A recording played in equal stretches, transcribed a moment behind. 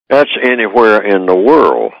That's anywhere in the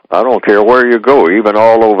world. I don't care where you go, even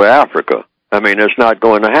all over Africa. I mean, it's not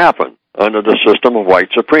going to happen under the system of white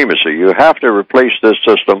supremacy. You have to replace this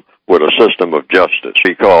system with a system of justice,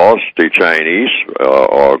 because the Chinese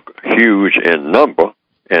are huge in number,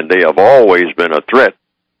 and they have always been a threat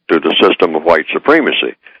to the system of white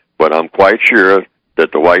supremacy. But I'm quite sure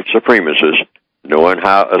that the white supremacists, knowing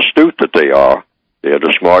how astute that they're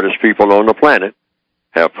the smartest people on the planet,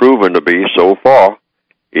 have proven to be so far,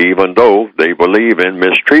 even though they believe in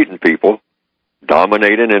mistreating people,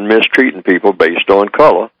 dominating and mistreating people based on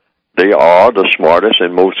color. They are the smartest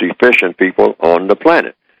and most efficient people on the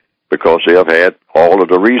planet, because they have had all of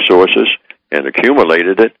the resources and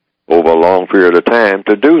accumulated it over a long period of time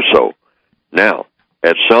to do so. Now,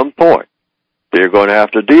 at some point, they're going to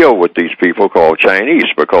have to deal with these people called Chinese,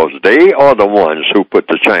 because they are the ones who put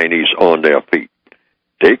the Chinese on their feet.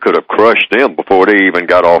 They could have crushed them before they even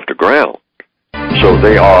got off the ground. So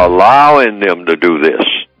they are allowing them to do this.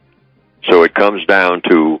 So it comes down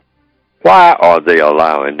to, why are they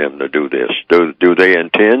allowing them to do this? Do they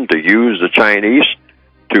intend to use the Chinese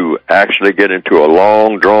to actually get into a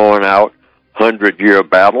long, drawn-out, 100-year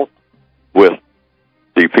battle with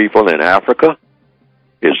the people in Africa?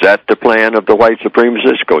 Is that the plan of the white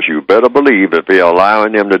supremacists? Because you better believe if they're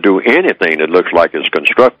allowing them to do anything that looks like it's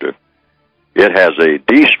constructive, it has a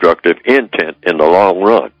destructive intent in the long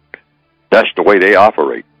run. That's the way they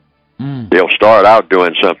operate. They'll start out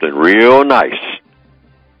doing something real nice.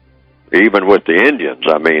 Even with the Indians,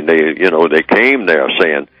 I mean, they came there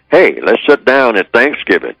saying, hey, let's sit down at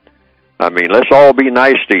Thanksgiving. I mean, let's all be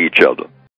nice to each other.